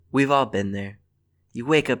We've all been there. You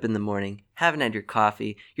wake up in the morning, haven't had your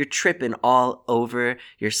coffee, you're tripping all over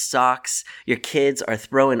your socks, your kids are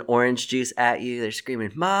throwing orange juice at you, they're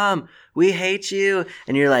screaming, "Mom, we hate you,"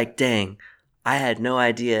 and you're like, dang, I had no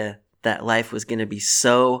idea that life was going to be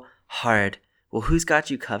so hard. Well, who's got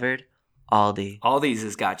you covered? Aldi. Aldi's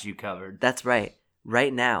has got you covered. That's right.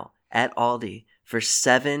 Right now, at Aldi, for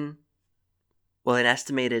an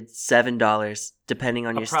estimated $7, depending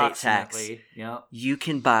on your state tax, yep. you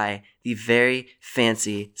can buy the very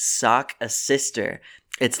fancy Sock Assister.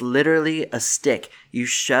 It's literally a stick. You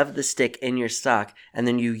shove the stick in your sock, and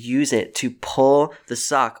then you use it to pull the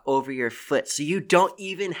sock over your foot. So you don't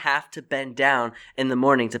even have to bend down in the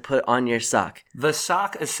morning to put on your sock. The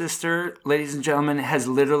Sock Assister, ladies and gentlemen, has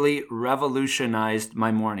literally revolutionized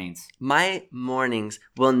my mornings. My mornings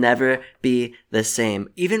will never be the same.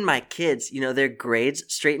 Even my kids, their grades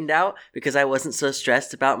straightened out because I wasn't so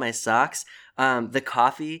stressed about my socks. The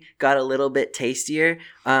coffee got a little bit tastier.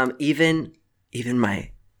 Even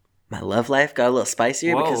my love life got a little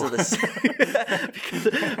spicier. Whoa. Because of this.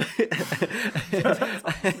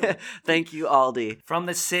 Thank you, Aldi. From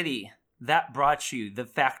the city that brought you the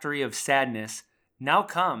Factory of Sadness, now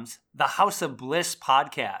comes the House of Bliss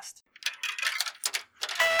podcast.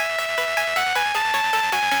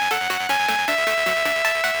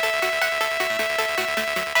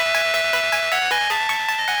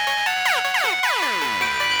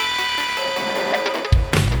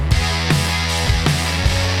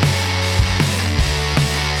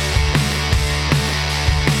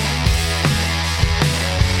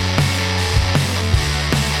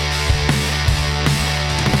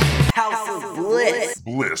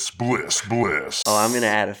 Bliss. Oh, I'm going to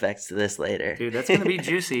add effects to this later. Dude, that's going to be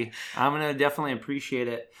juicy. I'm going to definitely appreciate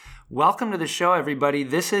it. Welcome to the show, everybody.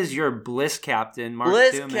 This is your Bliss Captain, Mark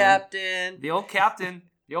Bliss Duman. Captain. The old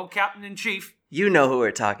captain in chief. You know who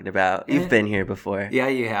we're talking about. You've been here before. Yeah,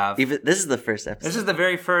 you have. This is the first episode. This is the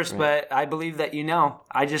very first, right. But I believe that you know.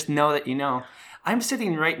 I just know that you know. I'm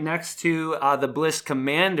sitting right next to the Bliss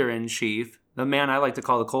Commander-in-Chief, the man I like to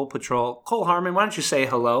call the Cole Patrol. Cole Harmon, why don't you say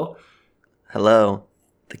hello? Hello,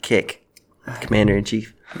 the Kick,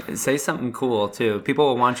 Commander-in-Chief. Say something cool, too. People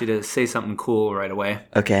will want you to say something cool right away.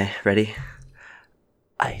 Okay, ready?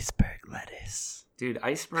 Iceberg lettuce. Dude,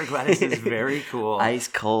 iceberg lettuce is very cool. Ice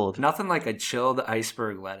cold. Nothing like a chilled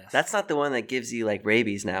iceberg lettuce. That's not the one that gives you like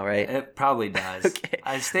rabies now, right? It probably does. Okay.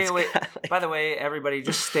 Stay away. By the way, everybody,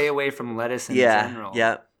 just stay away from lettuce in general.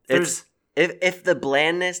 Yeah. If the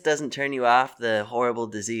blandness doesn't turn you off, the horrible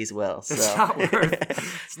disease will. So.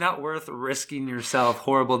 It's not worth risking yourself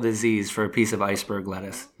horrible disease for a piece of iceberg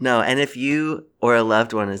lettuce. No, and if you or a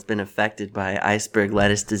loved one has been affected by iceberg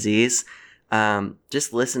lettuce disease,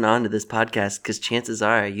 just listen on to this podcast because chances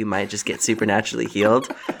are you might just get supernaturally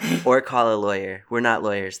healed or call a lawyer. We're not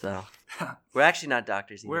lawyers, though. We're actually not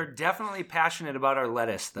doctors either. We're definitely passionate about our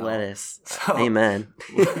lettuce, though. Lettuce. So, amen.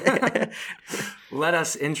 Let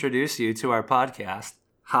us introduce you to our podcast.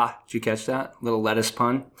 Ha, did you catch that? Little lettuce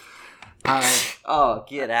pun. Oh,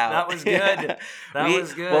 get out. That was good. That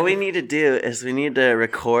was good. What we need to do is we need to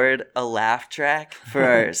record a laugh track for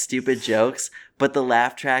our stupid jokes, but the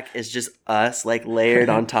laugh track is just us, like, layered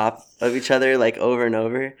on top of each other, like, over and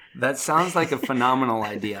over. That sounds like a phenomenal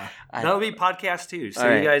idea. That'll be podcast 2, so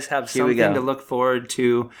right, you guys have something to look forward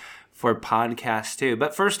to for podcast 2.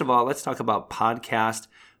 But first of all, let's talk about podcast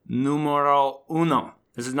numero uno.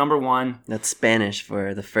 This is number 1. That's Spanish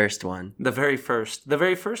for the first one. The very first,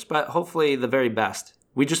 but hopefully the very best.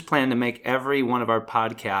 We just plan to make every one of our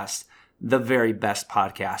podcasts the very best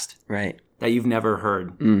podcast. Right. That you've never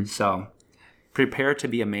heard. So prepare to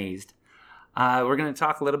be amazed. We're going to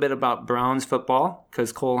talk a little bit about Browns football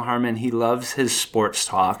because Cole Harmon, he loves his sports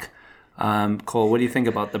talk. Cole, what do you think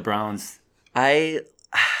about the Browns?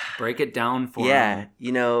 Break it down for him.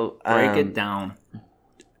 Break it down.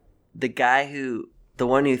 The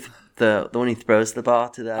one who throws the ball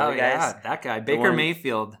to the other guys. Yeah, that guy, Baker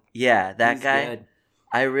Mayfield. Yeah, that He's guy. Good.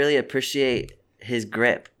 I really appreciate his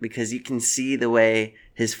grip because you can see the way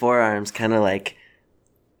his forearms kind of like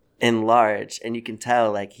enlarge, and you can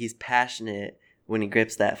tell like he's passionate when he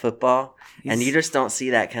grips that football, and you just don't see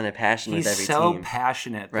that kind of passion with every team. He's so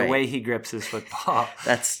passionate the way he grips his football.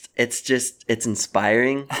 It's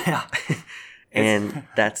inspiring. Yeah. And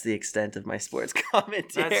that's the extent of my sports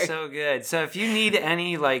commentary. That's so good. So if you need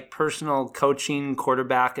any like personal coaching,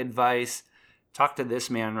 quarterback advice, talk to this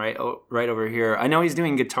man right over here. I know he's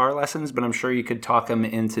doing guitar lessons, but I'm sure you could talk him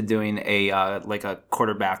into doing a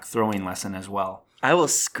quarterback throwing lesson as well. I will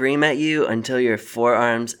scream at you until your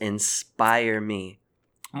forearms inspire me.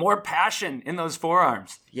 More passion in those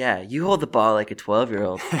forearms. Yeah, you hold the ball like a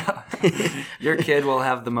 12-year-old. Your kid will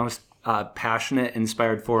have the most passionate,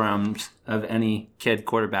 inspired forearms of any kid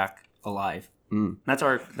quarterback alive. That's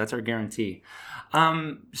our guarantee.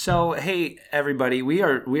 So hey everybody, we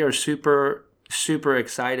are super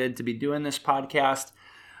excited to be doing this podcast.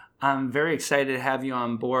 I'm very excited to have you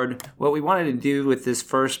on board. What we wanted to do with this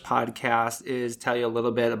first podcast is tell you a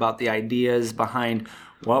little bit about the ideas behind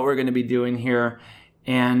what we're going to be doing here,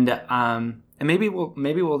 and maybe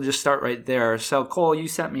we'll just start right there. So Cole, you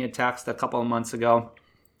sent me a text a couple of months ago.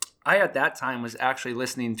 I at that time was actually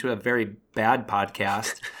listening to a very bad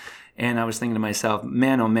podcast. And I was thinking to myself,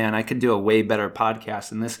 man, oh man, I could do a way better podcast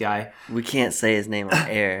than this guy. We can't say his name on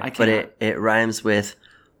air, I can't. But it rhymes with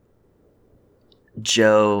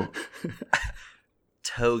Joe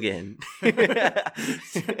Togan.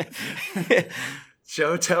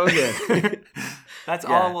 Joe Togan. That's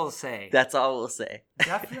all we'll say. That's all we'll say.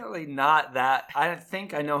 Definitely not that. I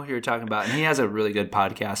think I know who you're talking about. And he has a really good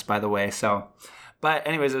podcast, by the way. But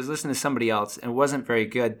anyways, I was listening to somebody else and it wasn't very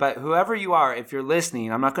good. But whoever you are, if you're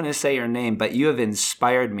listening, I'm not going to say your name, but you have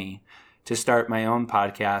inspired me to start my own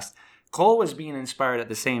podcast. Cole was being inspired at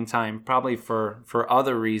the same time, probably for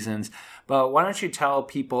other reasons. But why don't you tell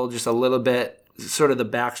people just a little bit, sort of the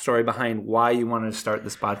backstory behind why you wanted to start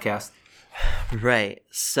this podcast? Right.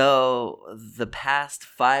 So the past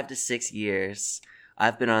 5 to 6 years,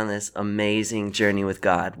 I've been on this amazing journey with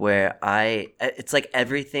God where it's like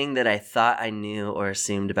everything that I thought I knew or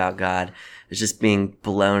assumed about God is just being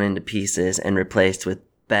blown into pieces and replaced with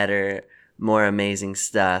better, more amazing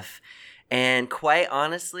stuff. And quite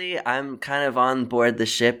honestly, I'm kind of on board the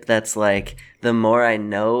ship that's like, the more I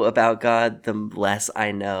know about God, the less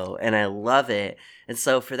I know. And I love it. And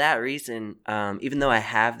so for that reason, even though I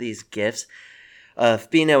have these gifts of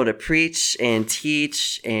being able to preach and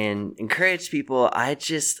teach and encourage people, I'm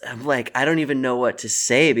like, I don't even know what to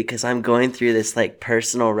say because I'm going through this like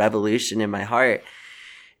personal revolution in my heart.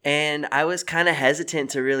 And I was kind of hesitant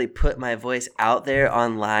to really put my voice out there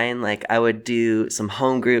online. Like I would do some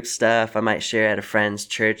home group stuff. I might share at a friend's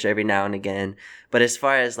church every now and again. But as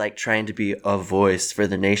far as like trying to be a voice for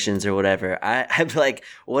the nations or whatever, I'm like,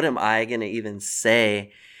 what am I going to even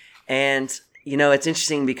say? And you know, it's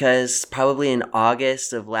interesting because probably in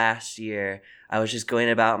August of last year, I was just going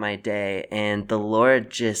about my day and the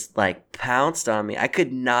Lord just like pounced on me. I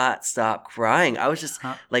could not stop crying. I was just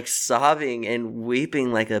like sobbing and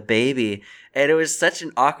weeping like a baby. And it was such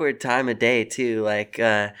an awkward time of day too.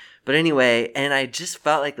 But anyway, and I just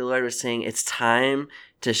felt like the Lord was saying, it's time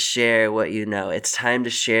to share what you know. It's time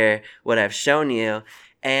to share what I've shown you.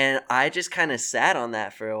 And I just kind of sat on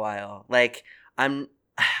that for a while. Like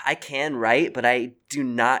I can write, but I do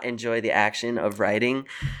not enjoy the action of writing.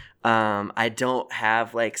 I don't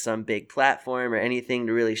have like some big platform or anything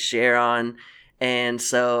to really share on. And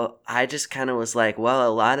so I just kind of was like, well,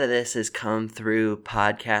 a lot of this has come through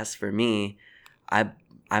podcasts for me.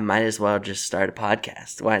 I might as well just start a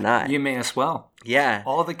podcast. Why not? You may as well. Yeah.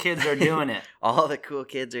 All the kids are doing it. All the cool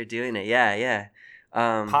kids are doing it. Yeah.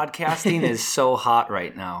 Podcasting is so hot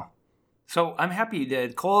right now. So I'm happy you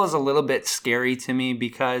did. Cole is a little bit scary to me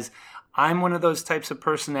because I'm one of those types of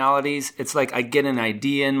personalities. It's like I get an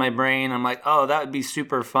idea in my brain. I'm like, oh, that would be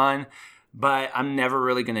super fun. But I'm never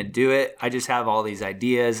really going to do it. I just have all these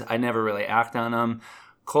ideas. I never really act on them.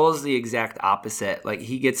 Cole's the exact opposite. Like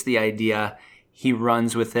he gets the idea. He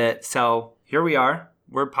runs with it. So here we are.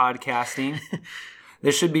 We're podcasting.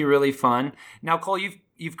 This should be really fun. Now, Cole,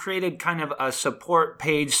 you've created kind of a support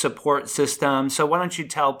page, support system. So why don't you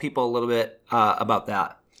tell people a little bit about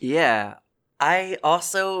that? Yeah.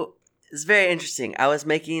 It's very interesting. I was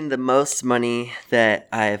making the most money that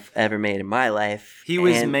I've ever made in my life. He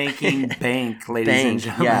was making bank, ladies and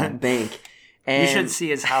gentlemen. Yeah, bank. And you should see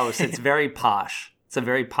his house. It's very posh. It's a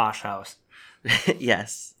very posh house.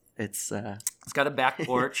 Yes. It's got a back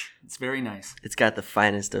porch. It's very nice. It's got the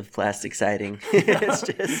finest of plastic siding.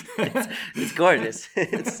 It's gorgeous.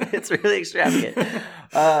 It's really extravagant.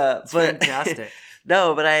 It's fantastic.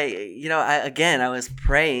 No, but I was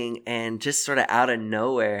praying and just sort of out of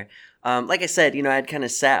nowhere. Like I said, I'd kind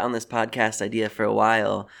of sat on this podcast idea for a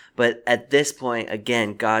while, but at this point,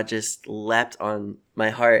 again, God just leapt on my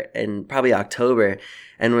heart in probably October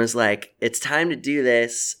and was like, it's time to do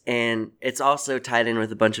this. And it's also tied in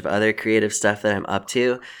with a bunch of other creative stuff that I'm up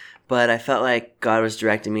to. But I felt like God was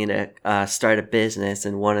directing me to start a business.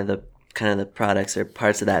 And one of the kind of the products or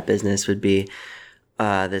parts of that business would be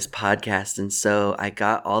this podcast. And so I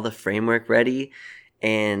got all the framework ready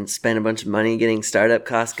and spent a bunch of money getting startup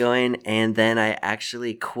costs going. And then I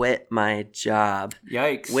actually quit my job.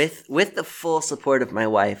 Yikes. With the full support of my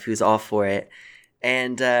wife, who's all for it.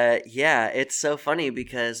 And yeah, it's so funny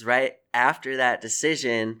because right after that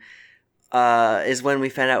decision is when we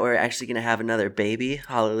found out we're actually going to have another baby.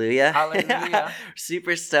 Hallelujah. Hallelujah.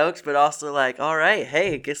 Super stoked, but also like, all right,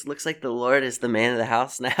 hey, I guess it looks like the Lord is the man of the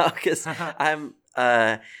house now because I'm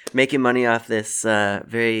making money off this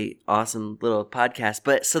very awesome little podcast.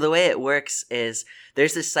 But so the way it works is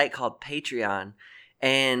there's this site called Patreon.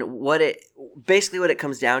 And what it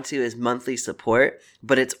comes down to is monthly support,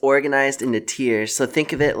 but it's organized into tiers. So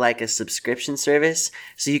think of it like a subscription service.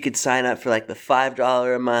 So you could sign up for like the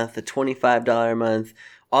 $5 a month, the $25 a month,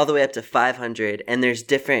 all the way up to $500. And there's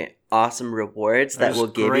different awesome rewards that we'll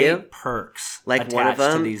give you. Perks like attached one of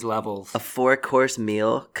them, to these levels. A 4-course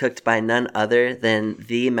meal cooked by none other than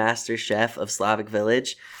the master chef of Slavic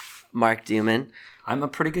Village, Mark Duman. I'm a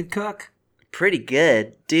pretty good cook. Pretty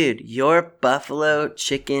good. Dude, your buffalo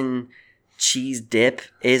chicken cheese dip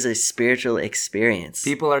is a spiritual experience.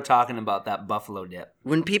 People are talking about that buffalo dip.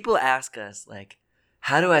 When people ask us, like,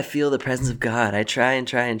 how do I feel the presence of God? I try and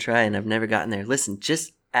try and try, and I've never gotten there. Listen,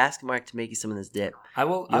 just ask Mark to make you some of this dip.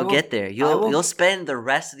 You'll get there. You'll spend the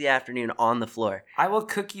rest of the afternoon on the floor. I will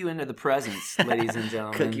cook you into the presence, ladies and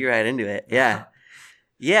gentlemen. Cook you right into it. Yeah.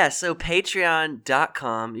 Yeah, so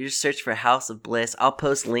patreon.com, you just search for House of Bliss. I'll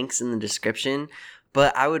post links in the description,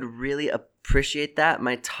 but I would really appreciate that.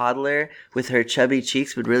 My toddler with her chubby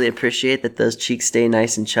cheeks would really appreciate that those cheeks stay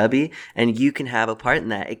nice and chubby, and you can have a part in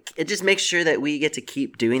that. It just makes sure that we get to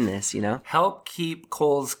keep doing this, you know? Help keep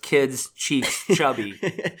Cole's kids' cheeks chubby.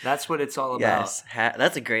 That's what it's all about. Yes,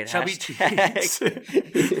 that's a great chubby hashtag.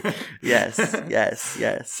 cheeks.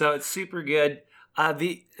 Yes. So it's super good.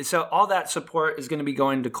 So all that support is going to be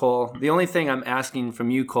going to Cole. The only thing I'm asking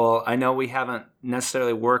from you, Cole, I know we haven't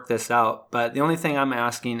necessarily worked this out, but the only thing I'm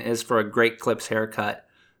asking is for a Great Clips haircut.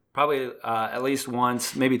 Probably at least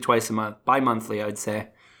once, maybe twice a month. Bi-monthly, I'd say.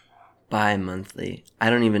 Bi-monthly. I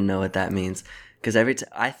don't even know what that means. Because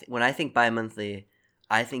when I think bi-monthly,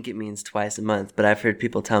 I think it means twice a month. But I've heard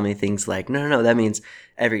people tell me things like, no, that means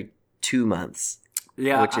every 2 months.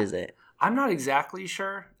 Yeah. Which is it? I'm not exactly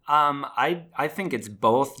sure. I think it's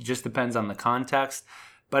both. Just depends on the context.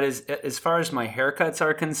 But as far as my haircuts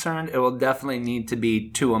are concerned, it will definitely need to be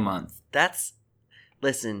 2 a month.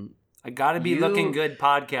 Listen. I got to be looking good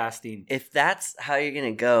podcasting. If that's how you're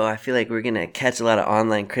going to go, I feel like we're going to catch a lot of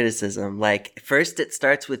online criticism. Like, first it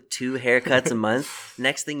starts with 2 haircuts a month.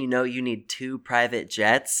 Next thing you know, you need 2 private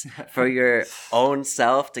jets for your own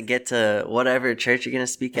self to get to whatever church you're going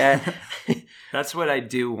to speak at. That's what I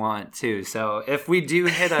do want, too. So if we do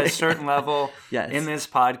hit a certain level in this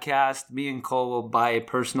podcast, me and Cole will buy a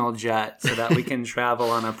personal jet so that we can travel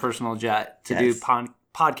on a personal jet to do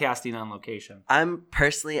podcasting on location. I'm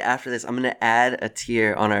personally, after this, I'm going to add a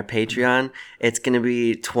tier on our Patreon. It's going to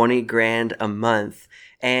be $20,000 a month.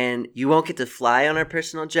 And you won't get to fly on our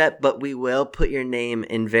personal jet, but we will put your name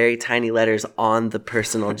in very tiny letters on the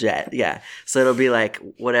personal jet. Yeah. So it'll be like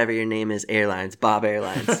whatever your name is, Airlines, Bob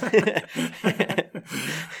Airlines. That'd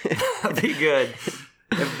be good.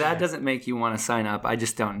 If that doesn't make you want to sign up, I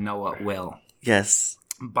just don't know what will. Yes.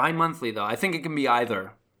 Bi-monthly, though. I think it can be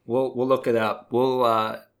either. We'll look it up. We'll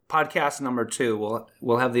podcast number 2.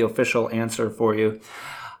 We'll have the official answer for you.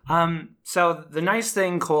 So the nice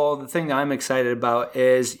thing, Cole, the thing that I'm excited about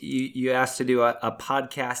is you asked to do a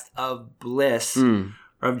podcast of bliss or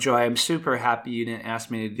of joy. I'm super happy you didn't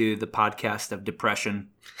ask me to do the podcast of depression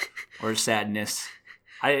or sadness.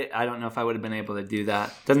 I don't know if I would have been able to do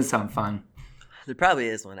that. Doesn't sound fun. There probably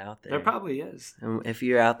is one out there. There probably is. And if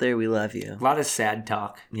you're out there, we love you. A lot of sad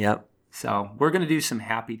talk. Yep. So we're going to do some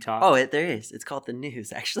happy talk. Oh, there is. It's called the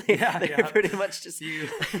news, actually. Yeah, They're pretty much just you.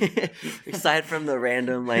 Aside from the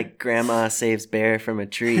random, like, grandma saves bear from a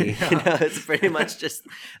tree. Yeah. You know, it's pretty much just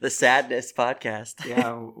the sadness podcast.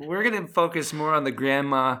 Yeah, we're going to focus more on the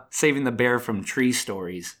grandma saving the bear from tree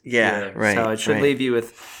stories. Yeah, right. So it should leave you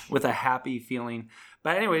with a happy feeling.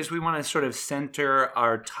 But anyways, we want to sort of center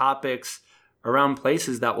our topics around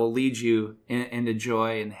places that will lead you into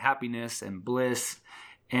joy and happiness and bliss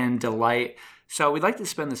and delight. So we'd like to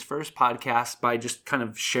spend this first podcast by just kind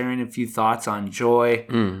of sharing a few thoughts on joy,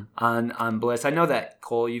 on bliss. I know that,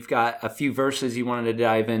 Cole, you've got a few verses you wanted to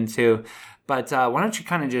dive into, but why don't you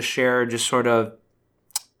kind of just share just sort of,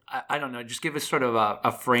 I don't know, just give us sort of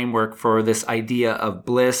a framework for this idea of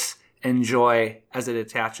bliss and joy as it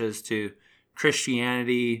attaches to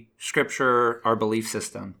Christianity, Scripture, our belief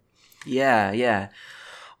system. Yeah.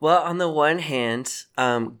 Well, on the one hand,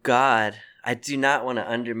 God, I do not want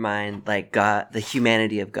to undermine, like, God, the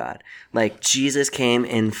humanity of God. Like, Jesus came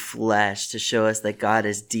in flesh to show us that God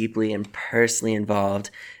is deeply and personally involved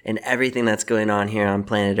in everything that's going on here on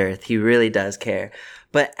planet Earth. He really does care.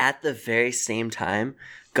 But at the very same time,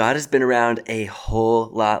 God has been around a whole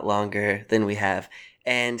lot longer than we have.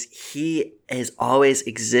 And he has always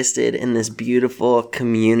existed in this beautiful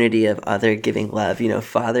community of other giving love,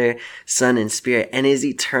 Father, Son, and Spirit, and is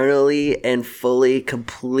eternally and fully,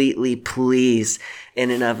 completely pleased in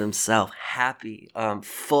and of himself, happy,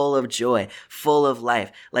 full of joy, full of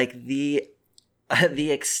life, like the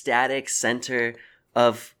ecstatic center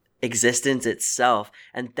of existence itself.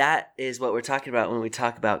 And that is what we're talking about when we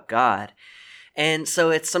talk about God. And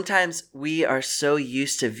so it's sometimes we are so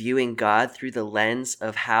used to viewing God through the lens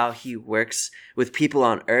of how he works with people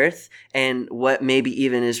on earth and what maybe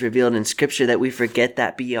even is revealed in scripture that we forget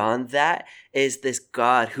that beyond that is this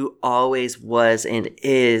God who always was and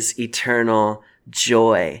is eternal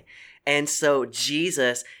joy. And so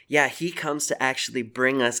Jesus, he comes to actually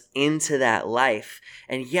bring us into that life.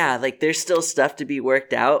 And there's still stuff to be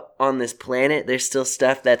worked out on this planet. There's still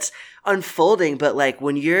stuff that's unfolding. But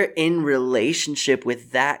when you're in relationship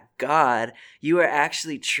with that God, you are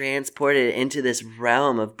actually transported into this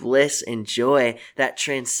realm of bliss and joy that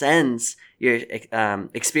transcends your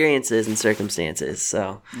experiences and circumstances.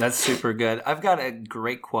 So that's super good. I've got a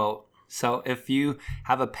great quote. So if you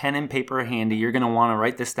have a pen and paper handy, you're going to want to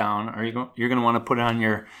write this down, or you're going to want to put it on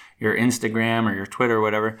your Instagram or your Twitter or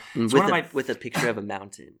whatever. With a picture of a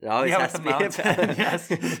mountain. It always has to be a mountain.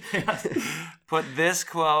 Yes. Put this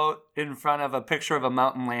quote in front of a picture of a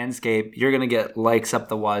mountain landscape. You're going to get likes up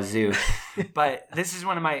the wazoo. But this is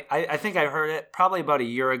one of my, I think I heard it probably about a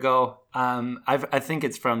year ago. I think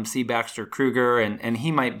it's from C. Baxter Kruger, and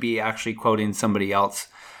he might be actually quoting somebody else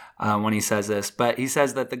when he says this. But he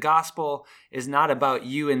says that the gospel is not about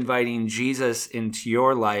you inviting Jesus into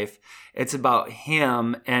your life. It's about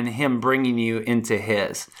him and him bringing you into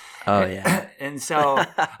his. Oh, yeah. And so,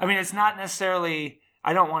 it's not necessarily,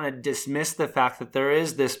 I don't want to dismiss the fact that there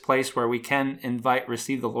is this place where we can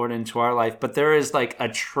receive the Lord into our life, but there is like a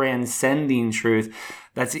transcending truth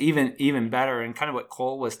that's even better. And kind of what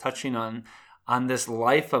Cole was touching on this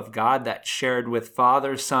life of God that's shared with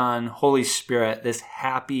Father, Son, Holy Spirit, this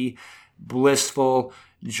happy, blissful,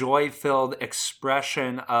 joy-filled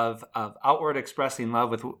expression of outward expressing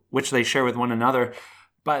love with which they share with one another.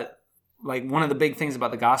 But one of the big things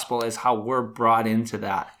about the gospel is how we're brought into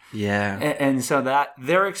that. Yeah. And so that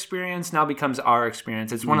their experience now becomes our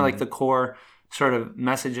experience. It's one of the core sort of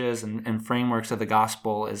messages and frameworks of the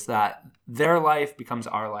gospel is that their life becomes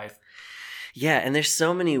our life. Yeah, and there's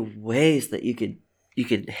so many ways that you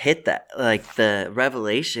could hit that, like the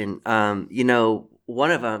revelation.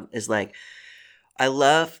 One of them is I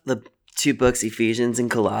love the two books, Ephesians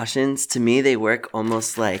and Colossians. To me, they work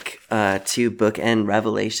almost like two bookend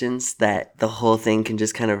revelations that the whole thing can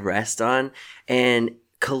just kind of rest on. And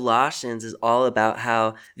Colossians is all about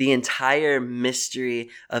how the entire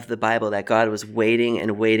mystery of the Bible that God was waiting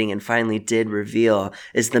and finally did reveal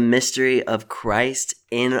is the mystery of Christ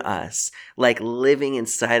in us, living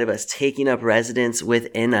inside of us, taking up residence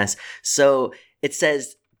within us. So it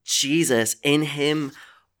says Jesus, in him,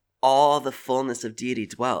 all the fullness of deity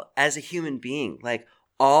dwelt as a human being,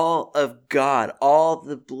 all of God, all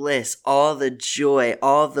the bliss, all the joy,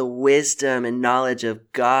 all the wisdom and knowledge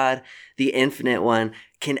of God, the infinite one,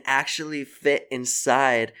 can actually fit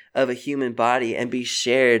inside of a human body and be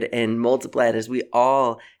shared and multiplied as we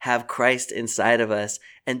all have Christ inside of us.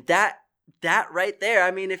 And that right there,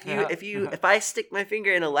 if I stick my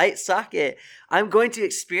finger in a light socket, I'm going to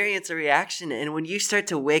experience a reaction. And when you start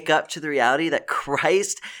to wake up to the reality that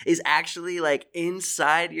Christ is actually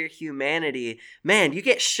inside your humanity, man, you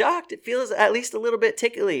get shocked. It feels at least a little bit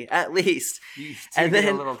tickly, at least. And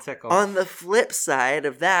then a little tickle. On the flip side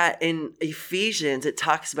of that, in Ephesians, it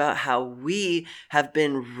talks about how we have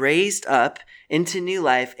been raised up into new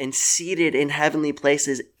life and seated in heavenly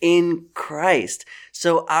places in Christ.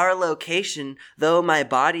 So our location, though my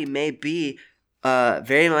body may be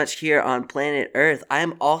very much here on planet Earth, I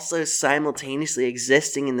am also simultaneously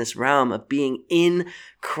existing in this realm of being in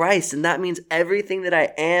Christ. And that means everything that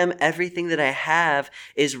I am, everything that I have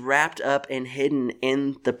is wrapped up and hidden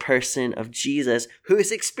in the person of Jesus, who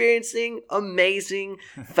is experiencing amazing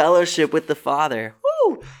fellowship with the Father.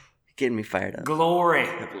 Woo! Getting me fired up. Glory.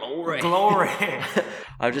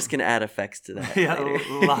 I'm just going to add effects to that. Yeah,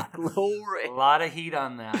 Glory. A lot of heat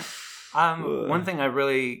on that. One thing I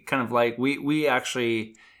really kind of like, we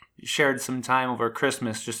actually shared some time over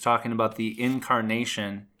Christmas just talking about the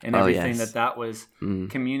incarnation and everything that was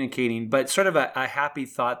communicating. But sort of a happy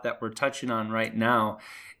thought that we're touching on right now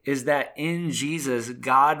is that in Jesus,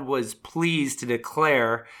 God was pleased to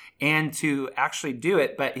declare and to actually do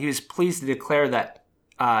it, but he was pleased to declare that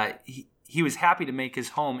he was happy to make his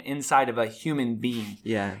home inside of a human being.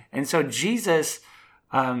 Yeah. And so Jesus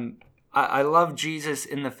I love Jesus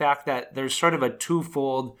in the fact that there's sort of a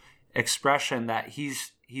twofold expression that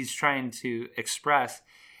he's trying to express.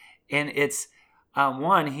 And it's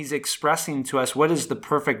one, he's expressing to us what is the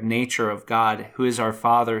perfect nature of God, who is our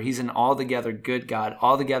Father. He's an altogether good God,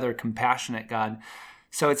 altogether compassionate God.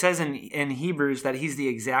 So it says in Hebrews that he's the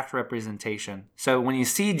exact representation. So when you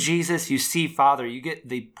see Jesus, you see Father. You get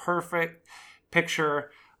the perfect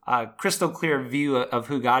picture, crystal clear view of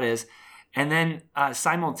who God is. And then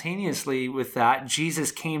simultaneously with that,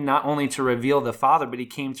 Jesus came not only to reveal the Father, but he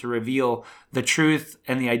came to reveal the truth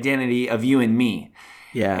and the identity of you and me.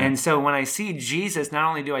 Yeah. And so when I see Jesus, not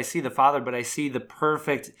only do I see the Father, but I see the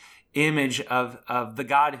perfect image of the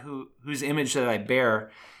God whose image that I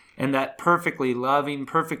bear. And that perfectly loving,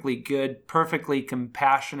 perfectly good, perfectly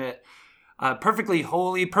compassionate, perfectly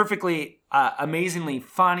holy, perfectly amazingly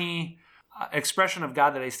funny expression of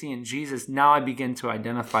God that I see in Jesus, now I begin to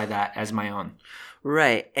identify that as my own.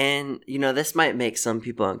 Right. And, this might make some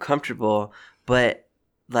people uncomfortable, but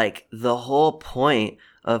like the whole point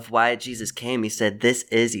of why Jesus came, he said, this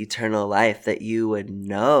is eternal life, that you would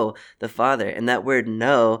know the Father. And that word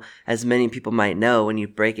know, as many people might know when you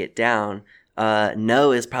break it down,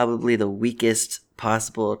 know is probably the weakest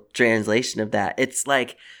possible translation of that. It's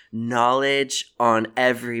like knowledge on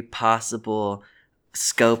every possible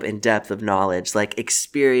scope and depth of knowledge, like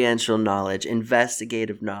experiential knowledge,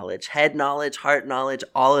 investigative knowledge, head knowledge, heart knowledge,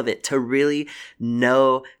 all of it, to really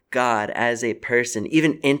know God as a person,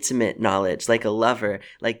 even intimate knowledge, like a lover.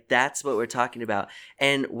 Like that's what we're talking about.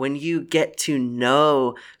 And when you get to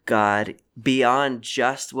know God beyond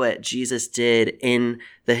just what Jesus did in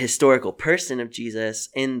the historical person of Jesus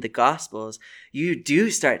in the Gospels, you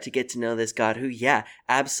do start to get to know this God who,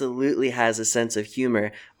 absolutely has a sense of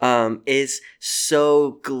humor, is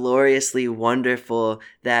so gloriously wonderful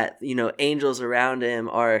that, angels around him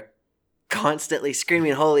are constantly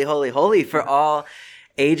screaming, holy, holy, holy for all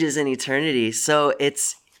ages and eternity. So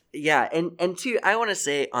it's, and two, I want to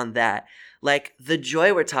say on that, like the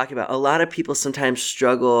joy we're talking about, a lot of people sometimes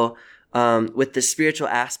struggle with the spiritual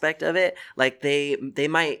aspect of it. Like they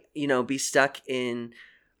might, be stuck in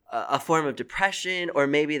a form of depression, or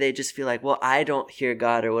maybe they just feel like, well, I don't hear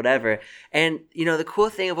God or whatever. And, the cool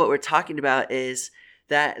thing of what we're talking about is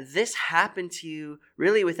that this happened to you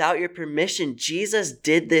really without your permission. Jesus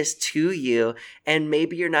did this to you, and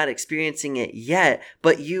maybe you're not experiencing it yet,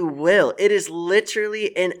 but you will. It is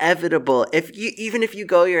literally inevitable. Even if you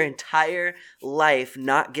go your entire life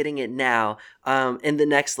not getting it now, in the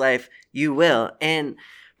next life, you will.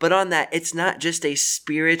 But on that, it's not just a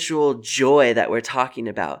spiritual joy that we're talking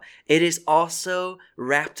about. It is also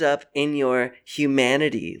wrapped up in your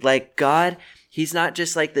humanity. Like God, he's not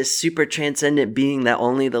just like this super transcendent being that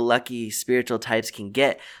only the lucky spiritual types can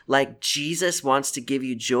get. Like Jesus wants to give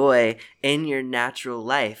you joy in your natural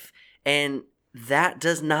life. And that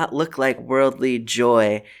does not look like worldly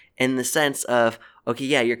joy in the sense of,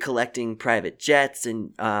 okay, you're collecting private jets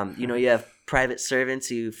and, you have private servants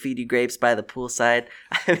who feed you grapes by the poolside.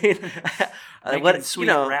 I mean, what sweet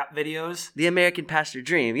rap videos? The American Pastor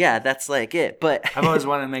Dream. Yeah, that's like it. But I've always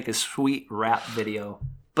wanted to make a sweet rap video.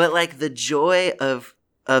 But like the joy of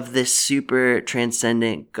this super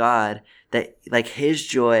transcendent God, that like his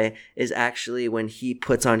joy is actually when he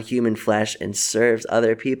puts on human flesh and serves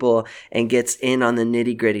other people and gets in on the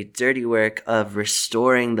nitty gritty dirty work of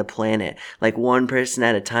restoring the planet, like one person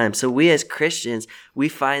at a time. So we as Christians, we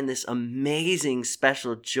find this amazing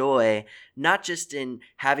special joy, not just in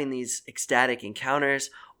having these ecstatic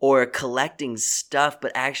encounters or collecting stuff,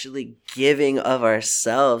 but actually giving of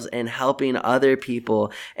ourselves and helping other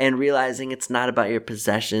people and realizing it's not about your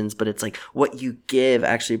possessions, but it's like what you give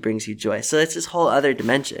actually brings you joy. So it's this whole other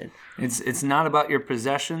dimension. It's not about your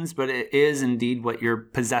possessions, but it is indeed what you're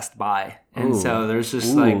possessed by. And so there's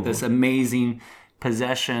just like this amazing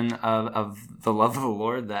possession of the love of the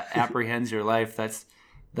Lord that apprehends your life. That's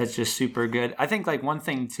just super good. I think like one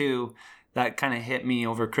thing too that kind of hit me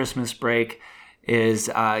over Christmas break is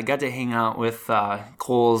I got to hang out with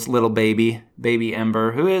Cole's little baby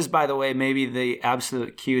Ember, who is, by the way, maybe the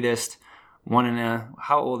absolute cutest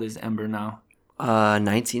how old is Ember now?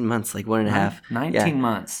 19 months, like 1.5. 19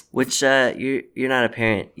 months. Which you're not a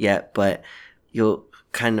parent yet, but you'll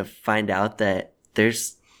kind of find out that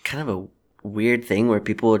there's kind of a weird thing where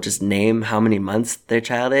people will just name how many months their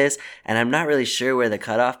child is, and I'm not really sure where the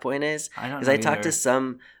cutoff point is, because I talk to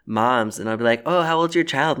some moms and I'll be like, oh, how old's your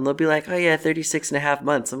child? And they'll be like, oh yeah, 36.5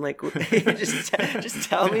 months. I'm like, just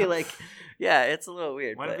tell me, like, Yeah, it's a little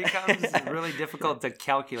weird. When but... it becomes really difficult to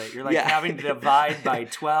calculate, you're like Yeah. having to divide by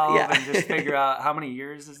 12 Yeah. and just figure out how many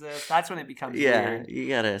years is this. That's when it becomes weird. You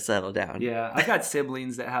gotta settle down. Yeah, I've got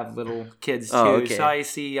siblings that have little kids too, Oh, okay. so I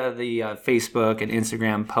see the Facebook and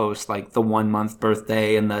Instagram posts like the 1 month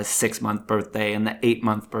birthday and the 6 month birthday and the 8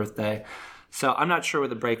 month birthday. So I'm not sure what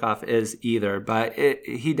the breakoff is either, but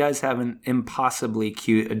he does have an impossibly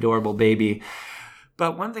cute, adorable baby.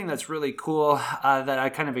 But one thing that's really cool that I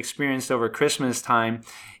kind of experienced over Christmas time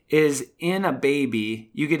is in a baby,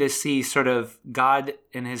 you get to see sort of God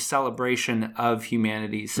in his celebration of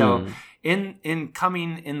humanity. So in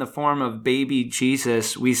coming in the form of baby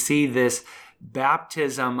Jesus, we see this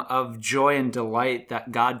baptism of joy and delight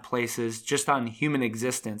that God places just on human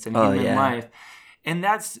existence and human life. And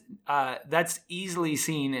that's easily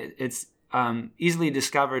seen. It's easily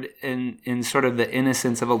discovered in sort of the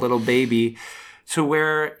innocence of a little baby. So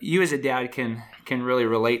where you as a dad can really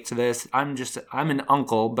relate to this. I'm an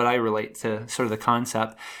uncle, but I relate to sort of the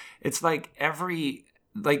concept. It's like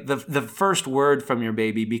the first word from your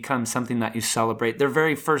baby becomes something that you celebrate. Their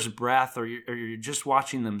very first breath, or you're just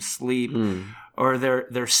watching them sleep, or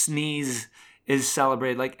their sneeze is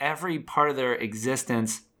celebrated. Like every part of their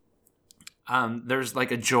existence, there's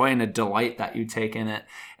like a joy and a delight that you take in it,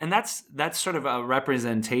 and that's sort of a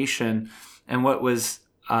representation and what was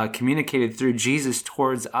communicated through Jesus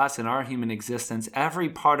towards us in our human existence. Every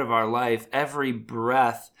part of our life, every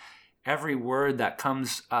breath, every word that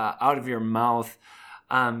comes out of your mouth,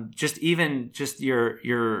 just your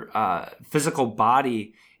physical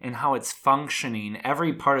body and how it's functioning,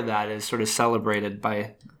 every part of that is sort of celebrated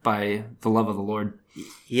by the love of the Lord.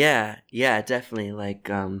 Yeah, definitely. Like,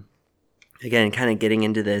 again, kind of getting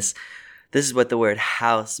into this is what the word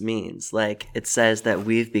house means. Like, it says that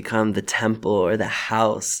we've become the temple or the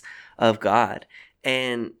house of God.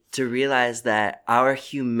 And to realize that our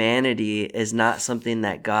humanity is not something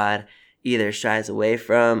that God either shies away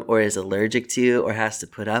from or is allergic to or has to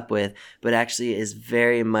put up with, but actually is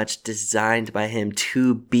very much designed by him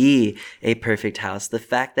to be a perfect house. The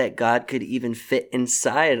fact that God could even fit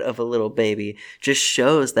inside of a little baby just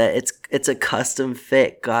shows that it's a custom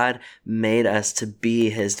fit. God made us to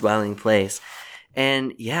be his dwelling place.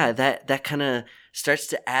 And yeah, that kind of starts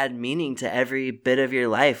to add meaning to every bit of your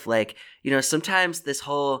life. Like, sometimes this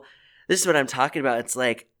is what I'm talking about. It's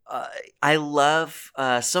like, I love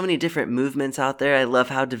so many different movements out there. I love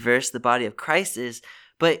how diverse the body of Christ is,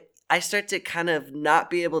 but I start to kind of not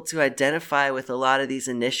be able to identify with a lot of these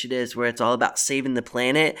initiatives where it's all about saving the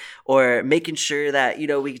planet or making sure that,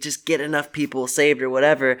 we just get enough people saved or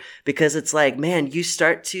whatever, because it's like, man, you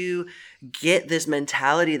start to get this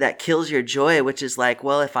mentality that kills your joy, which is like,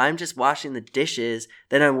 well, if I'm just washing the dishes,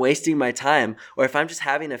 then I'm wasting my time. Or if I'm just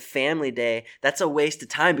having a family day, that's a waste of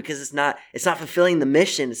time because it's not fulfilling the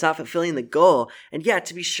mission. It's not fulfilling the goal. And yeah,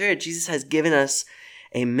 to be sure, Jesus has given us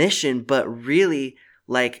a mission, but really,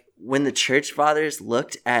 like, when the church fathers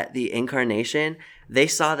looked at the incarnation, they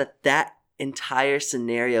saw that entire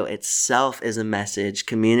scenario itself is a message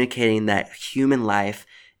communicating that human life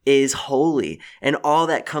is holy and all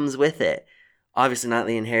that comes with it. Obviously not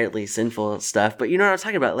the inherently sinful stuff, but you know what I'm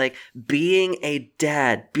talking about? Like being a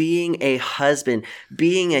dad, being a husband,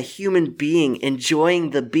 being a human being,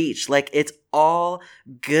 enjoying the beach. Like, it's all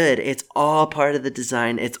good. It's all part of the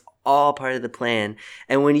design. It's all part of the plan.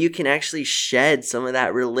 And when you can actually shed some of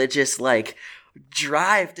that religious, like,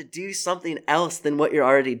 drive to do something else than what you're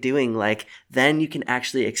already doing, like, then you can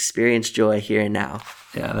actually experience joy here and now.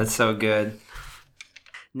 Yeah, that's so good.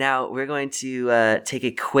 Now, we're going to take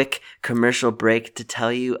a quick commercial break to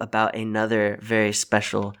tell you about another very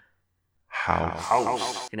special house. I'm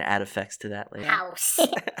going to add effects to that later. House.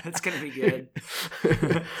 That's going to be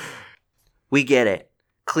good. We get it.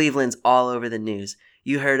 Cleveland's all over the news.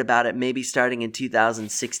 You heard about it maybe starting in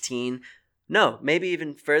 2016. No, maybe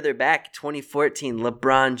even further back, 2014,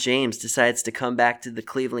 LeBron James decides to come back to the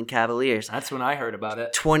Cleveland Cavaliers. That's when I heard about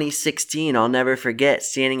it. 2016, I'll never forget,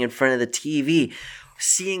 standing in front of the TV,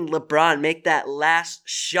 seeing LeBron make that last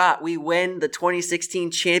shot. We win the 2016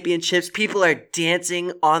 championships. People are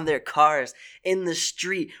dancing on their cars, in the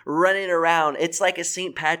street, running around. It's like a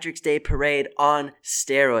St. Patrick's Day parade on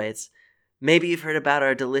steroids. Maybe you've heard about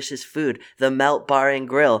our delicious food, the Melt Bar and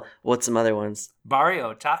Grill. What's some other ones?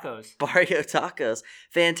 Barrio Tacos. Barrio Tacos.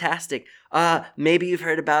 Fantastic. Maybe you've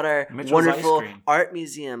heard about our Mitchell's wonderful art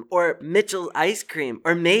museum, or Mitchell's Ice Cream,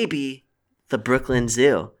 or maybe the Brooklyn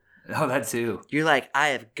Zoo. Oh, that zoo. You're like, I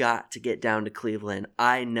have got to get down to Cleveland.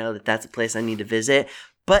 I know that that's a place I need to visit.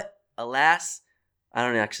 But alas, I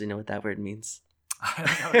don't actually know what that word means.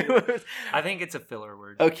 I don't know. I think it's a filler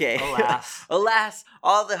word. Okay. Alas. Alas,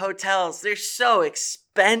 all the hotels, they're so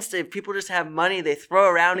expensive. People just have money they throw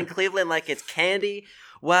around in Cleveland like it's candy.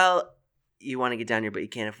 Well, you want to get down here, but you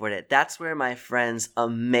can't afford it. That's where my friend's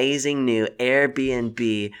amazing new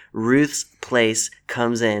Airbnb, Ruth's Place,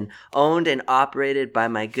 comes in. Owned and operated by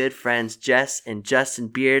my good friends Jess and Justin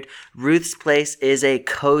Beard, Ruth's Place is a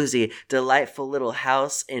cozy, delightful little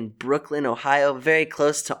house in Brooklyn, Ohio, very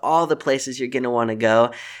close to all the places you're going to want to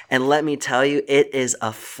go. And let me tell you, it is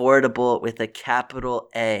affordable with a capital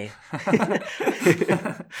A.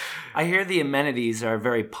 I hear the amenities are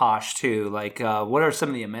very posh too. Like, what are some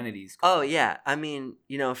of the amenities? Oh, yeah. I mean,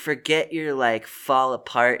 forget your fall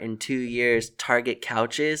apart in 2 years Target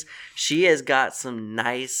couches. She has got some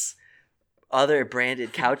nice other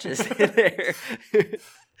branded couches in there.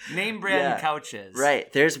 Name brand couches.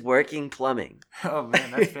 Right. There's working plumbing. Oh,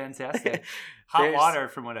 man, that's fantastic. Hot water,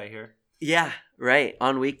 from what I hear. Yeah, right.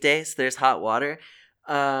 On weekdays, there's hot water.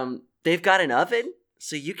 They've got an oven.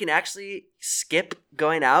 So you can actually skip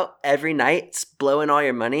going out every night, blowing all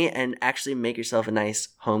your money, and actually make yourself a nice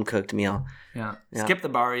home-cooked meal. Yeah. Skip the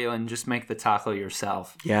barrio and just make the taco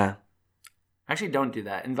yourself. Yeah. Actually, don't do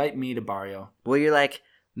that. Invite me to barrio. Well, you're like,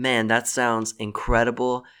 man, that sounds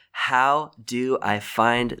incredible. How do I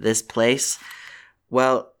find this place?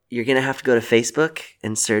 Well, you're going to have to go to Facebook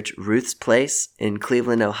and search Ruth's Place in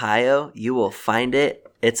Cleveland, Ohio. You will find it.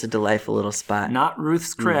 It's a delightful little spot. Not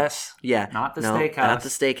Ruth's Chris. Yeah. Not the steakhouse. Not the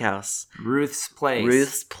steakhouse. Ruth's Place.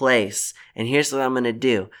 Ruth's Place. And here's what I'm going to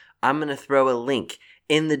do. I'm going to throw a link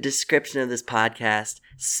in the description of this podcast.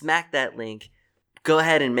 Smack that link. Go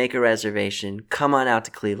ahead and make a reservation. Come on out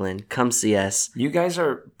to Cleveland. Come see us. You guys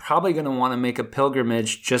are probably going to want to make a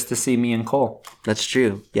pilgrimage just to see me and Cole. That's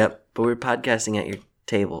true. Yep. But we're podcasting at your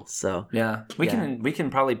table, so yeah, we can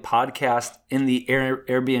probably podcast in the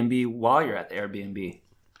Airbnb while you're at the Airbnb.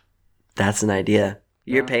 That's an idea.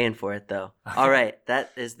 You're paying for it though. All right,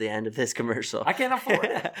 that is the end of this commercial. I can't afford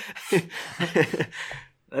it.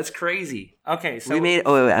 That's crazy. Okay, so I made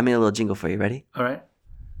a little jingle for you. Ready? All right.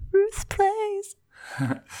 Ruth's Place.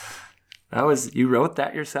 You wrote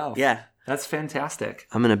that yourself. Yeah. That's fantastic.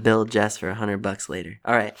 I'm gonna bill Jess for $100 later.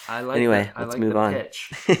 All right. Let's move on.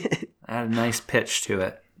 Pitch. Add a nice pitch to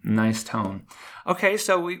it. Nice tone. Okay,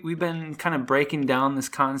 so we've been kind of breaking down this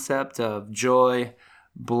concept of joy,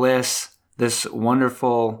 bliss, this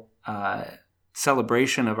wonderful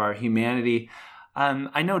celebration of our humanity.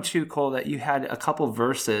 I know too, Cole, that you had a couple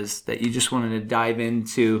verses that you just wanted to dive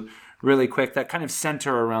into really quick that kind of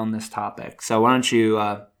center around this topic. So why don't you...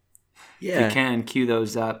 If you can, cue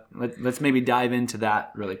those up. Let's maybe dive into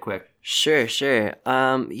that really quick. Sure.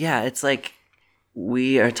 It's like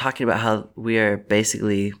we are talking about how we are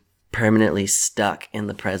basically permanently stuck in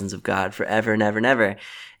the presence of God forever and ever and ever.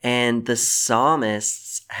 And the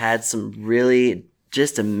psalmists had some really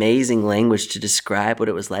just amazing language to describe what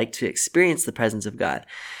it was like to experience the presence of God.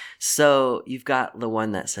 So you've got the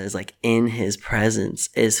one that says, in his presence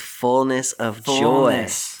is fullness of joy.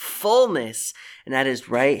 Fullness. And at his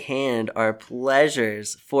right hand are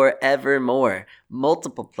pleasures forevermore.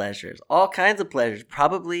 Multiple pleasures. All kinds of pleasures.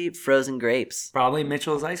 Probably frozen grapes. Probably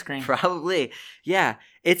Mitchell's ice cream. Probably. Yeah.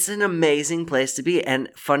 It's an amazing place to be. And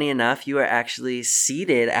funny enough, you are actually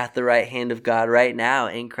seated at the right hand of God right now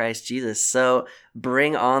in Christ Jesus. So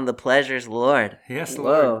bring on the pleasures, Lord. Yes,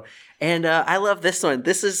 Lord. Whoa. And I love this one.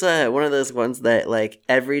 This is one of those ones that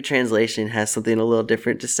every translation has something a little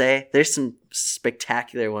different to say. There's some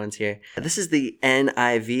spectacular ones here. This is the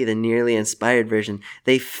NIV, the nearly inspired version.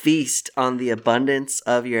 They feast on the abundance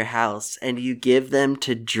of your house, and you give them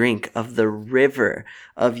to drink of the river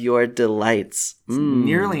of your delights.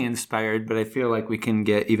 Nearly inspired, but I feel like we can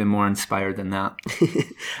get even more inspired than that.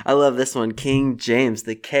 I love this one. King James,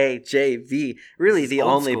 the KJV. Really the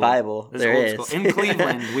only Bible there is. In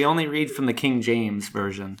Cleveland, we only read from the King James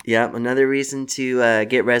version. Yep, another reason to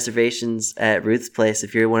get reservations at Ruth's Place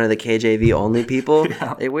if you're one of the KJV only people.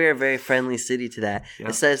 Yeah. We're a very friendly city to that. Yep.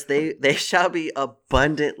 It says they shall be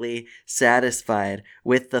abundantly satisfied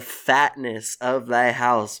with the fatness of thy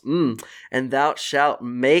house, and thou shalt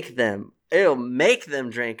make them. It'll make them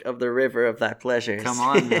drink of the river of thy pleasures. Come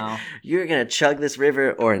on now. You're going to chug this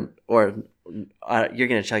river or you're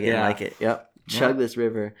going to chug it and like it. Yep. Chug this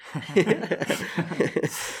river.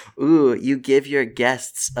 Ooh, you give your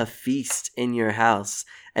guests a feast in your house,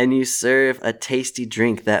 and you serve a tasty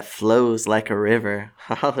drink that flows like a river.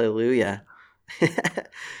 Hallelujah.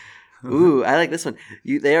 Ooh, I like this one.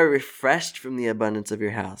 They are refreshed from the abundance of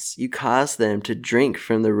your house. You cause them to drink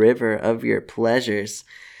from the river of your pleasures.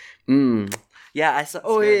 Yeah, I saw.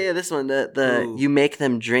 Oh, yeah, this one. You make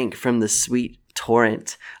them drink from the sweet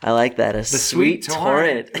torrent. I like that. A sweet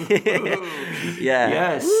torrent. Yeah.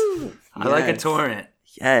 Yes. Woo. I like a torrent.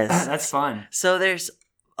 Yes. That's fun. So there's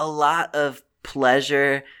a lot of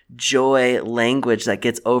pleasure, joy, language that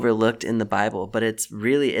gets overlooked in the Bible, but it's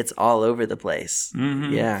all over the place.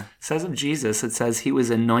 Mm-hmm. Yeah. It says of Jesus, it says he was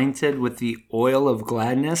anointed with the oil of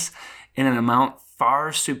gladness in an amount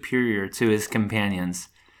far superior to his companions.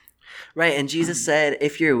 Right, and Jesus said,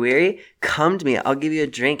 if you're weary, come to me. I'll give you a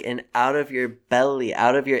drink, and out of your belly,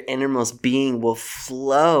 out of your innermost being will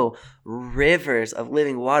flow rivers of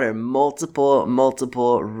living water, multiple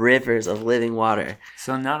rivers of living water.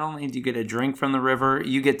 So not only do you get a drink from the river,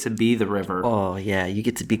 you get to be the river. Oh, yeah, you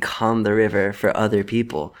get to become the river for other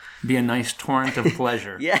people. Be a nice torrent of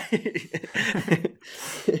pleasure. Yeah.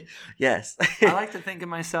 Yes. I like to think of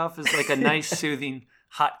myself as like a nice, soothing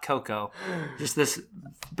hot cocoa. Just this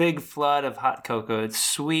big flood of hot cocoa. It's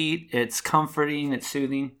sweet, it's comforting, it's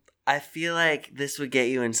soothing. I feel like this would get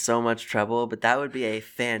you in so much trouble, but that would be a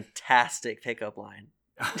fantastic pickup line.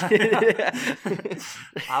 How would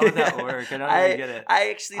that work? I don't really get it. I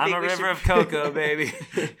actually think I'm a river of cocoa, baby.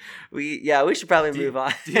 We should probably move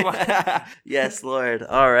on. Do you want... Yes, Lord.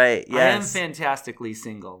 All right. Yes. I am fantastically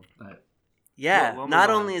single, but yeah. we'll not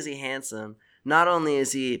on. only is he handsome, not only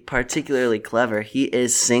is he particularly clever, he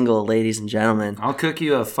is single, ladies and gentlemen. I'll cook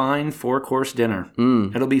you a fine 4-course dinner.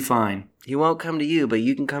 It'll be fine. He won't come to you, but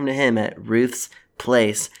you can come to him at Ruth's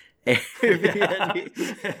Place.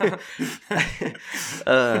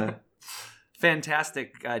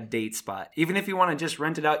 Fantastic date spot. Even if you want to just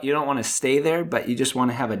rent it out, you don't want to stay there, but you just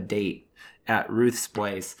want to have a date at Ruth's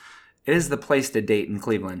Place. It is the place to date in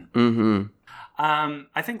Cleveland. Mm-hmm.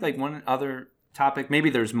 I think like one other topic, maybe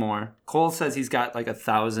there's more. Cole says he's got like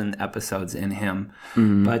 1,000 episodes in him.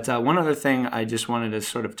 Mm-hmm. But one other thing I just wanted to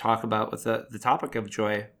sort of talk about with the topic of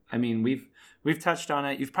joy. I mean, we've touched on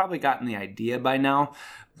it. You've probably gotten the idea by now.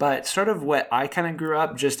 But sort of what I kind of grew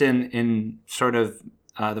up just in sort of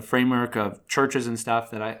the framework of churches and stuff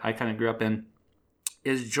that I kind of grew up in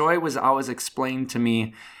is joy was always explained to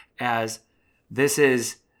me as this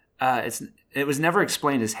is, it was never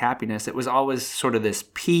explained as happiness. It was always sort of this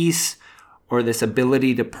peace or this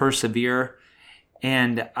ability to persevere.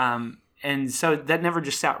 And so that never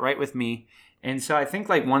just sat right with me. And so I think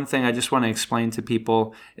like one thing I just want to explain to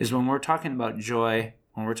people is when we're talking about joy,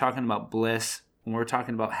 when we're talking about bliss, when we're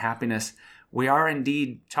talking about happiness, we are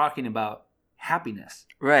indeed talking about happiness.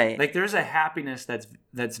 Right. Like there's a happiness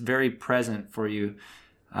that's very present for you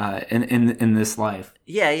in this life.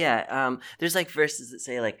 Yeah. There's like verses that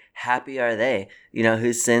say like, happy are they,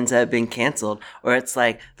 whose sins have been canceled. Or it's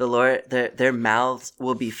like the Lord, their mouths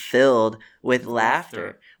will be filled with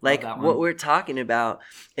laughter. Like what we're talking about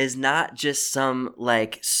is not just some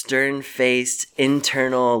like stern-faced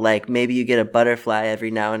internal, like maybe you get a butterfly every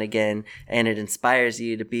now and again and it inspires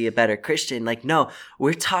you to be a better Christian. Like, no,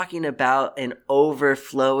 we're talking about an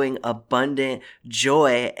overflowing, abundant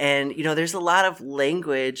joy. And, there's a lot of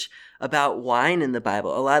language about wine in the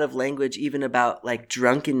Bible, a lot of language even about like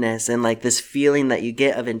drunkenness and like this feeling that you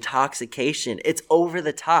get of intoxication. It's over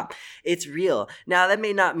the top. It's real. Now, that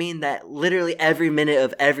may not mean that literally every minute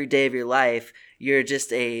of every day of your life, you're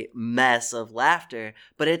just a mess of laughter,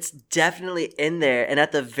 but it's definitely in there. And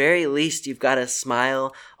at the very least, you've got a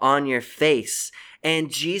smile on your face.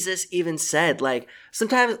 And Jesus even said, like,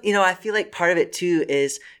 sometimes, I feel like part of it too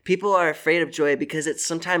is people are afraid of joy because it's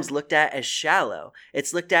sometimes looked at as shallow.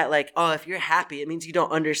 It's looked at like, oh, if you're happy, it means you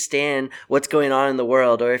don't understand what's going on in the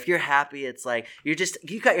world. Or if you're happy, it's like, you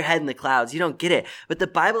got your head in the clouds. You don't get it. But the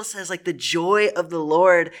Bible says like the joy of the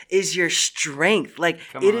Lord is your strength. Like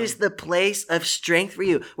it is the place of strength for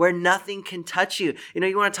you where nothing can touch you.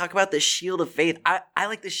 You want to talk about the shield of faith. I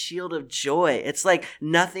like the shield of joy. It's like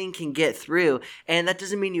nothing can get through. And that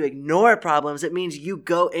doesn't mean you ignore problems. It means you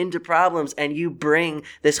go into problems and you bring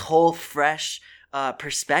this whole fresh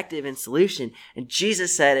perspective and solution. And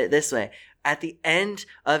Jesus said it this way. At the end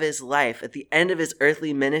of his life, at the end of his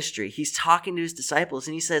earthly ministry, he's talking to his disciples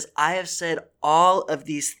and he says, I have said all of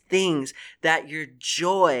these things that your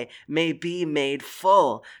joy may be made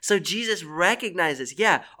full. So Jesus recognizes,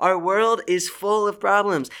 our world is full of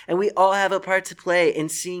problems and we all have a part to play in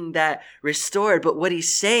seeing that restored. But what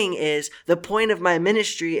he's saying is the point of my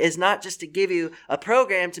ministry is not just to give you a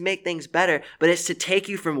program to make things better, but it's to take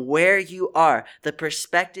you from where you are, the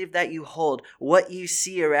perspective that you hold, what you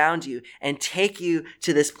see around you, and take you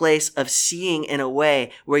to this place of seeing in a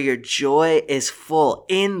way where your joy is full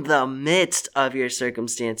in the midst of your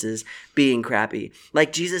circumstances being crappy.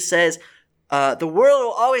 Like Jesus says, the world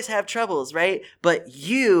will always have troubles, right? But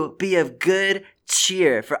you be of good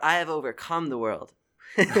cheer, for I have overcome the world.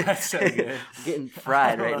 That's so good. I'm getting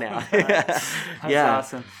fried right now. That's Yeah.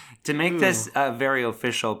 awesome. To make this a very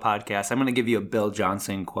official podcast, I'm going to give you a Bill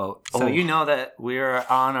Johnson quote. So you know that we're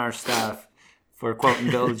on our stuff for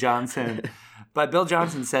quoting Bill Johnson. But Bill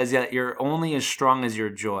Johnson says that you're only as strong as your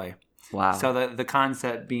joy. Wow. So the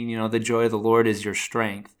concept being, the joy of the Lord is your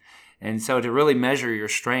strength. And so to really measure your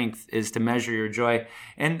strength is to measure your joy.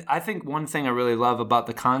 And I think one thing I really love about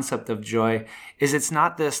the concept of joy is it's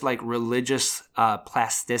not this like religious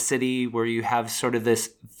plasticity where you have sort of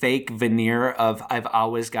this fake veneer of I've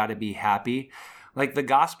always got to be happy. Like the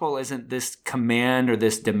gospel isn't this command or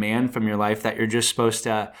this demand from your life that you're just supposed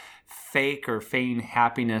to fake or feign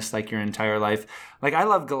happiness like your entire life. Like I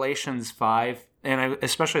love Galatians 5. And I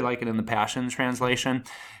especially like it in the Passion Translation.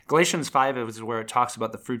 Galatians 5 is where it talks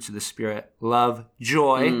about the fruits of the Spirit. Love,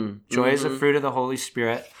 joy. Joy is a fruit of the Holy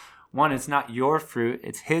Spirit. One, it's not your fruit,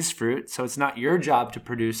 it's His fruit. So it's not your job to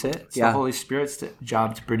produce it. It's the Holy Spirit's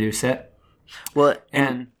job to produce it. Well,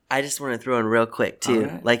 and I just want to throw in real quick, too.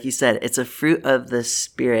 Right. Like you said, it's a fruit of the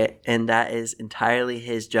Spirit, and that is entirely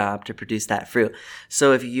His job to produce that fruit.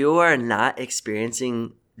 So if you are not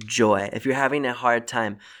experiencing joy, if you're having a hard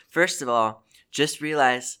time, first of all, just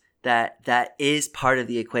realize that that is part of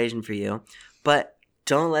the equation for you, but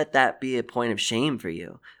don't let that be a point of shame for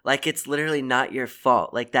you. Like it's literally not your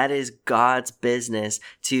fault. Like that is God's business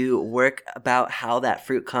to work about how that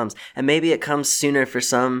fruit comes. And maybe it comes sooner for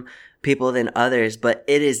some people than others, but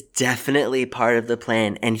it is definitely part of the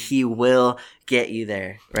plan and He will get you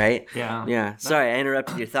there, right? Yeah. Yeah. Sorry, I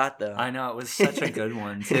interrupted your thought though. I know, it was such a good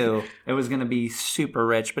one too. It was going to be super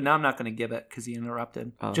rich, but now I'm not going to give it because he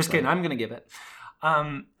interrupted. Just kidding, I'm going to give it.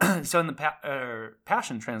 So in the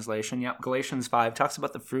Passion Translation, Galatians 5 talks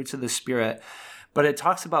about the fruits of the Spirit, but it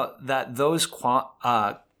talks about that those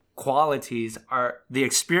qualities are, the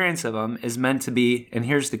experience of them is meant to be, and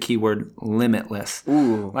here's the key word, limitless.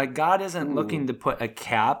 Ooh. Like God isn't looking to put a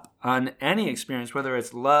cap on any experience, whether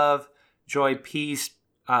it's love, joy, peace,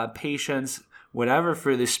 patience, whatever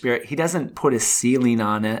fruit of the Spirit. He doesn't put a ceiling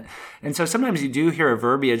on it. And so sometimes you do hear a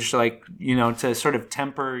verbiage like, to sort of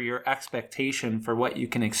temper your expectation for what you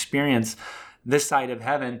can experience this side of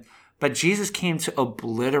heaven. But Jesus came to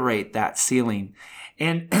obliterate that ceiling.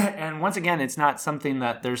 And once again, it's not something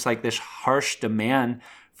that there's like this harsh demand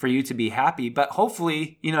for you to be happy. But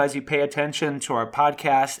hopefully, as you pay attention to our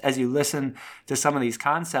podcast, as you listen to some of these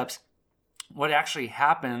concepts, what actually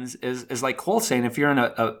happens is like Cole's saying, if you're in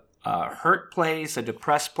a hurt place, a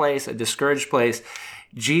depressed place, a discouraged place,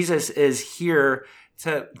 Jesus is here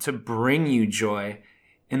to bring you joy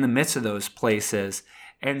in the midst of those places.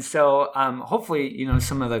 And so hopefully,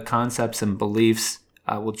 some of the concepts and beliefs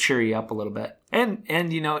will cheer you up a little bit. And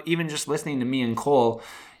even just listening to me and Cole,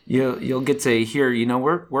 you'll get to hear,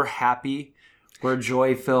 we're happy, we're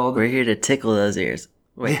joy-filled. We're here to tickle those ears.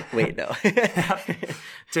 Wait, no.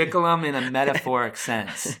 Tickle them in a metaphoric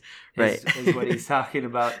sense. Right. Is what he's talking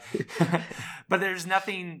about. But there's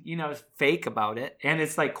nothing, fake about it. And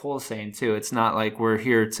it's like Cole's saying too, it's not like we're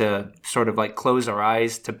here to sort of like close our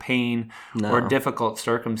eyes to pain or difficult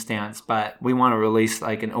circumstance, but we want to release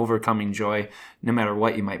like an overcoming joy no matter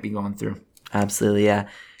what you might be going through. Absolutely, yeah.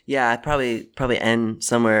 Yeah, I'd probably end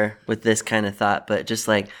somewhere with this kind of thought, but just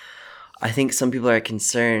like I think some people are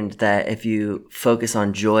concerned that if you focus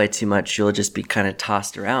on joy too much, you'll just be kind of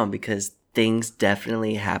tossed around because things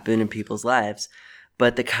definitely happen in people's lives.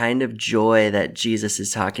 But the kind of joy that Jesus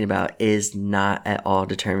is talking about is not at all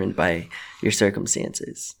determined by your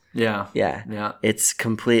circumstances. Yeah. Yeah. It's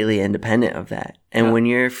completely independent of that. And when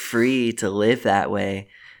you're free to live that way,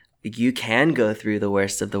 you can go through the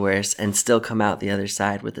worst of the worst and still come out the other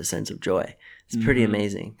side with a sense of joy. It's pretty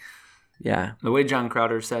amazing. Yeah. The way John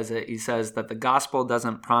Crowder says it, he says that the gospel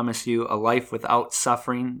doesn't promise you a life without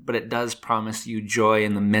suffering, but it does promise you joy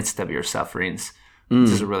in the midst of your sufferings.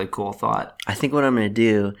 This is a really cool thought. I think what I'm going to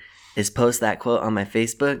do is post that quote on my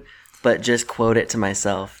Facebook, but just quote it to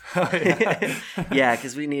myself. Yeah,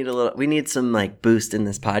 because we need some like boost in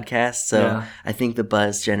this podcast. So I think the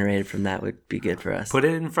buzz generated from that would be good for us. Put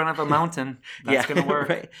it in front of a mountain. That's going to work.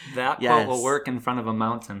 Right. That quote will work in front of a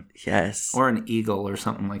mountain. Yes. Or an eagle or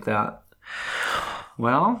something like that.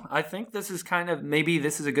 Well, I think this is maybe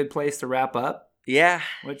this is a good place to wrap up. Yeah.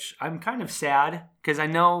 Which I'm kind of sad because I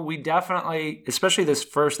know we definitely, especially this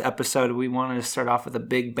first episode, we wanted to start off with a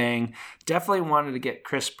big bang. Definitely wanted to get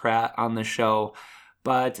Chris Pratt on the show.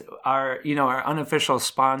 But our unofficial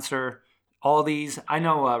sponsor, Aldi's, I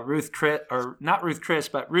know Ruth's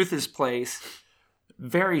Place,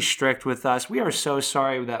 very strict with us. We are so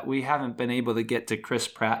sorry that we haven't been able to get to Chris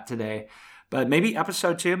Pratt today. But maybe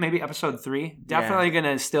episode 2, maybe episode 3. Definitely going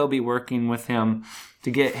to still be working with him to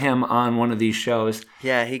get him on one of these shows.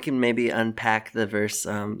 Yeah, he can maybe unpack the verse,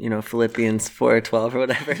 Philippians 4:12 or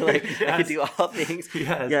whatever. Like, I could do all things.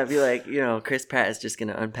 Yes. Yeah, be like, Chris Pratt is just going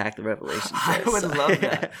to unpack the Revelation. I would love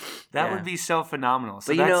that. That would be so phenomenal.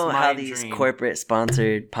 So but that's how these corporate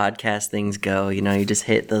sponsored podcast things go. You just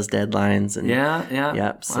hit those deadlines. And yeah.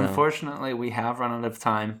 Yep, so. Unfortunately, we have run out of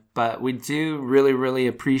time, but we do really, really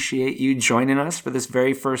appreciate you joining us for this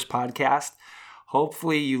very first podcast.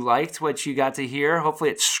 Hopefully you liked what you got to hear. Hopefully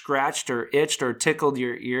it scratched or itched or tickled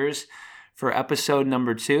your ears for episode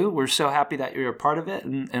number 2. We're so happy that you're a part of it,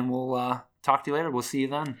 and we'll talk to you later. We'll see you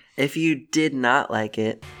then. If you did not like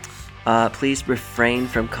it, please refrain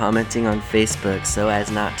from commenting on Facebook so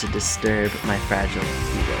as not to disturb my fragile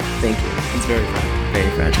ego. Thank you. It's very fragile.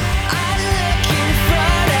 Very fragile.